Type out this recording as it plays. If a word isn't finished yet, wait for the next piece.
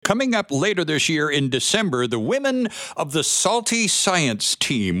coming up later this year in December, the women of the Salty Science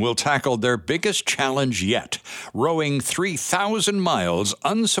team will tackle their biggest challenge yet, rowing 3,000 miles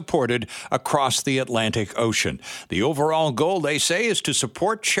unsupported across the Atlantic Ocean. The overall goal, they say, is to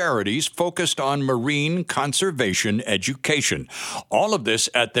support charities focused on marine conservation education. All of this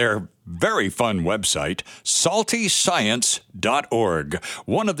at their very fun website, saltyscience.org.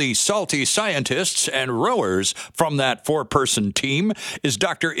 One of the salty scientists and rowers from that four-person team is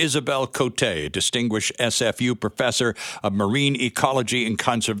Dr. Isabelle Cote, distinguished SFU professor of marine ecology and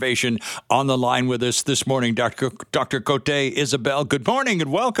conservation, on the line with us this morning. Dr. Cote, Isabelle, good morning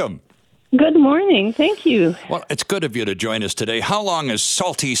and welcome. Good morning. Thank you. Well, it's good of you to join us today. How long has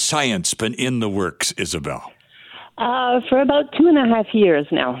Salty Science been in the works, Isabelle? For about 2.5 years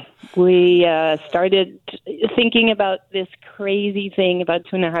now. We started thinking about this crazy thing about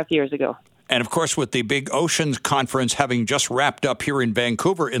 2.5 years ago. And of course, with the big Oceans Conference having just wrapped up here in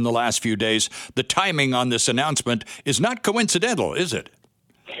Vancouver in the last few days, the timing on this announcement is not coincidental, is it?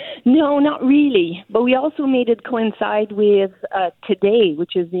 No, not really. But we also made it coincide with today,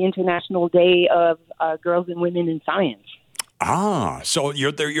 which is the International Day of Girls and Women in Science. So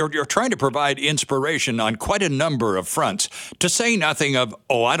you're trying to provide inspiration on quite a number of fronts, to say nothing of,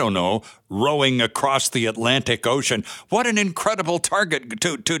 rowing across the Atlantic Ocean. What an incredible target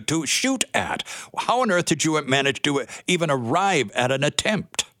to shoot at. How on earth did you manage to even arrive at an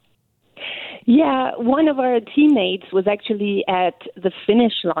attempt? Yeah, one of our teammates was actually at the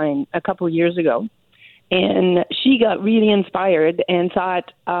finish line a couple of years ago. And she got really inspired and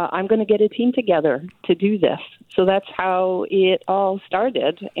thought, I'm going to get a team together to do this. So that's how it all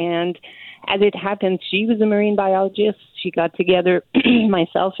started. And as it happened, she was a marine biologist. She got together,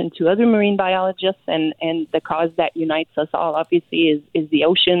 myself and two other marine biologists. And the cause that unites us all, obviously, is the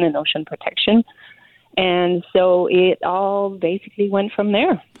ocean and ocean protection. And so it all basically went from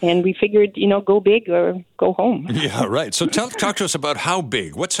there. And we figured, go big or go home. Yeah, right. So talk to us about how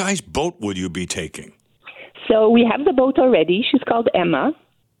big. What size boat will you be taking? So we have the boat already. She's called Emma,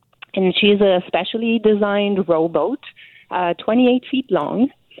 and she's a specially designed rowboat, 28 feet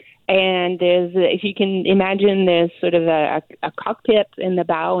long. And there's, if you can imagine, there's sort of a cockpit in the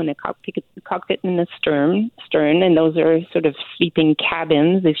bow and a cockpit in the stern, and those are sort of sleeping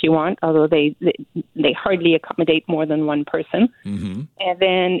cabins, if you want, although they hardly accommodate more than one person. Mm-hmm. And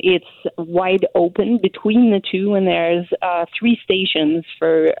then it's wide open between the two, and there's 3 stations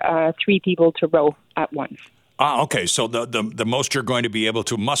for 3 people to row at once. Okay. So the most you're going to be able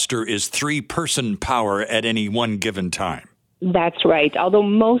to muster is 3-person power at any one given time. That's right. Although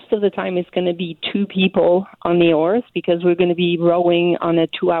most of the time it's going to be 2 people on the oars, because we're going to be rowing on a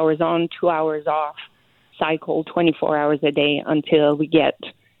 2 hours on, 2 hours off cycle, 24 hours a day, until we get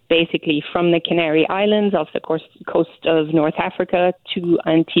basically from the Canary Islands off the coast of North Africa to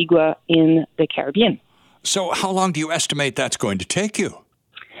Antigua in the Caribbean. So how long do you estimate that's going to take you?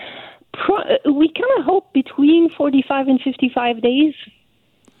 We kind of hope between 45 and 55 days.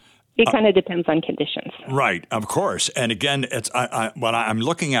 It kind of depends on conditions. Right, of course. And again, I'm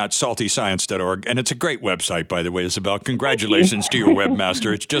looking at saltyscience.org, and it's a great website, by the way, Isabelle. Congratulations to your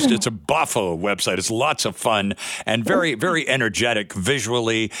webmaster. It's a buffo website. It's lots of fun and very, very energetic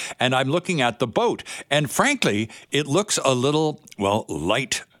visually. And I'm looking at the boat, and frankly, it looks a little,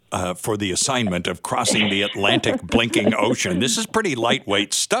 light for the assignment of crossing the Atlantic blinking ocean. This is pretty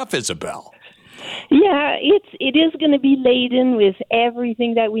lightweight stuff, Isabelle. Yeah, it is going to be laden with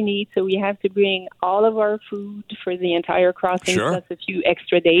everything that we need. So we have to bring all of our food for the entire crossing, sure, plus a few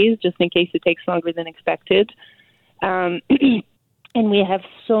extra days, just in case it takes longer than expected. And we have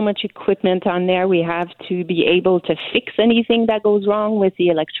so much equipment on there. We have to be able to fix anything that goes wrong with the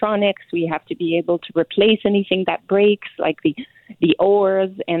electronics. We have to be able to replace anything that breaks, like the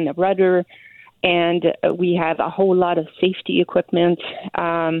oars and the rudder. And we have a whole lot of safety equipment.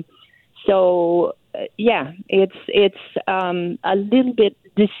 So it's a little bit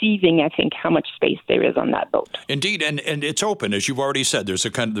deceiving, I think, how much space there is on that boat. Indeed, and it's open, as you've already said. There's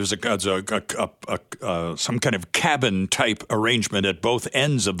some kind of cabin type arrangement at both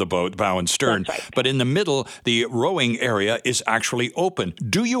ends of the boat, bow and stern. That's right. But in the middle, the rowing area is actually open.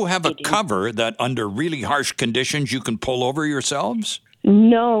 Do you have a cover that, under really harsh conditions, you can pull over yourselves?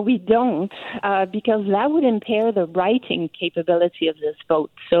 No, we don't, because that would impair the righting capability of this boat.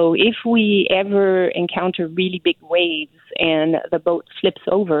 So if we ever encounter really big waves and the boat flips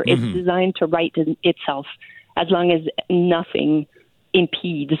over, it's designed to right itself as long as nothing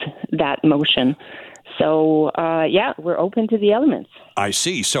impedes that motion. So, we're open to the elements. I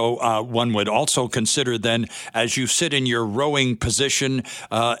see. So one would also consider then, as you sit in your rowing position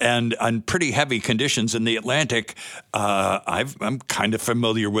and on pretty heavy conditions in the Atlantic, I'm kind of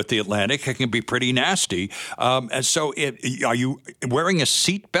familiar with the Atlantic. It can be pretty nasty. And so are you wearing a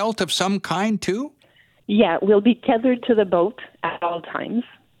seat belt of some kind too? Yeah, we'll be tethered to the boat at all times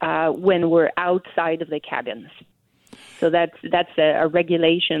when we're outside of the cabins. So that's a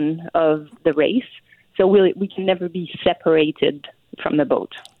regulation of the race. So we can never be separated from the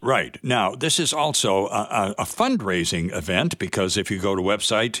boat. Right. Now, this is also a fundraising event because if you go to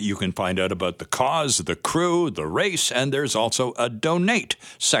website, you can find out about the cause, the crew, the race, and there's also a donate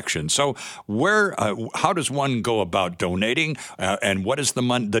section. So how does one go about donating and what is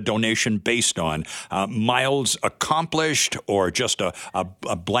the donation based on? Miles accomplished or just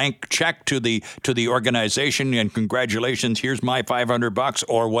a blank check to the organization and congratulations, here's my $500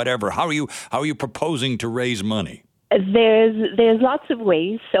 or whatever. How are you proposing to raise money? There's lots of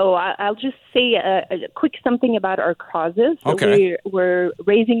ways. So I'll just say a quick something about our causes. So okay. We're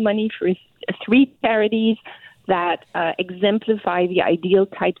raising money for 3 charities that exemplify the ideal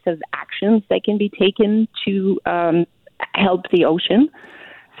types of actions that can be taken to help the ocean.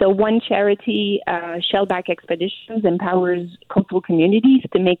 So one charity, Shellback Expeditions, empowers coastal communities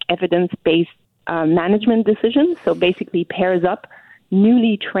to make evidence-based management decisions. So basically pairs up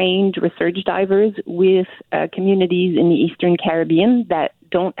newly trained research divers with communities in the Eastern Caribbean that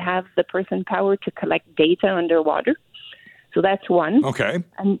don't have the person power to collect data underwater. So that's one. Okay.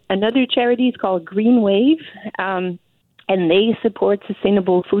 Another charity is called Green Wave, and they support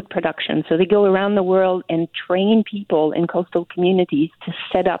sustainable food production. So they go around the world and train people in coastal communities to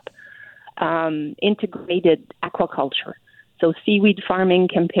set up integrated aquaculture. So seaweed farming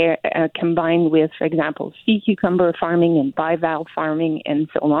combined with, for example, sea cucumber farming and bivalve farming and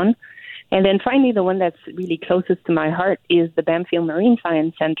so on. And then finally, the one that's really closest to my heart is the Banfield Marine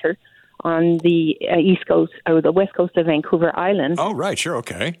Science Center on the east coast or the west coast of Vancouver Island. Oh, right. Sure.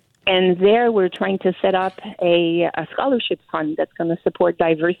 Okay. And there we're trying to set up a scholarship fund that's going to support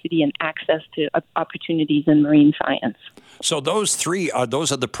diversity and access to opportunities in marine science. So those three,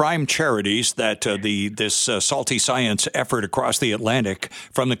 those are the prime charities that this Salty Science effort across the Atlantic,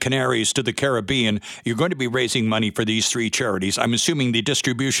 from the Canaries to the Caribbean, you're going to be raising money for these 3 charities. I'm assuming the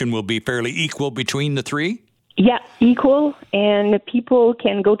distribution will be fairly equal between the 3? Yeah, equal. And people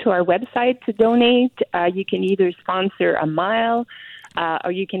can go to our website to donate. You can either sponsor a mile,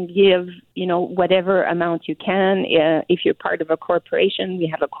 or you can give, whatever amount you can. If you're part of a corporation, we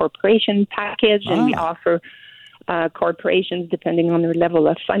have a corporation package, and we offer corporations, depending on their level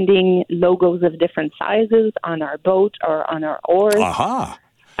of funding, logos of different sizes on our boat or on our oars. Aha.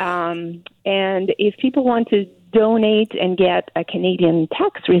 And if people want to donate and get a Canadian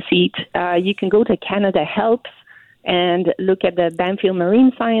tax receipt, you can go to Canada Helps and look at the Banfield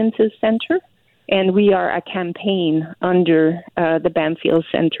Marine Sciences Center. And we are a campaign under the Banfield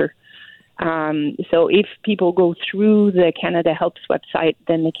Center. So if people go through the Canada Helps website,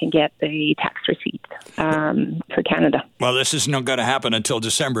 then they can get a tax receipt for Canada. Well, this is not going to happen until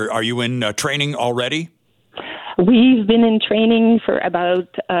December. Are you in training already? We've been in training for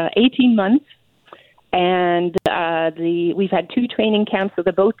about 18 months. And we've had 2 training camps. So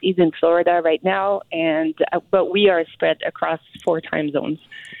the boat is in Florida right now, but we are spread across 4 time zones.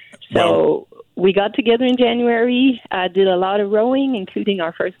 So we got together in January, did a lot of rowing, including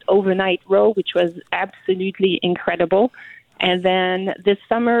our first overnight row, which was absolutely incredible. And then this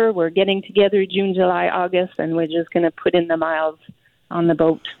summer, we're getting together June, July, August, and we're just going to put in the miles on the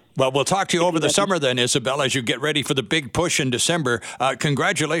boat. Well, we'll talk to you over the summer then, Isabelle, as you get ready for the big push in December.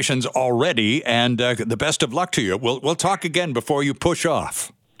 Congratulations already, and the best of luck to you. We'll talk again before you push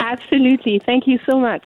off. Absolutely. Thank you so much.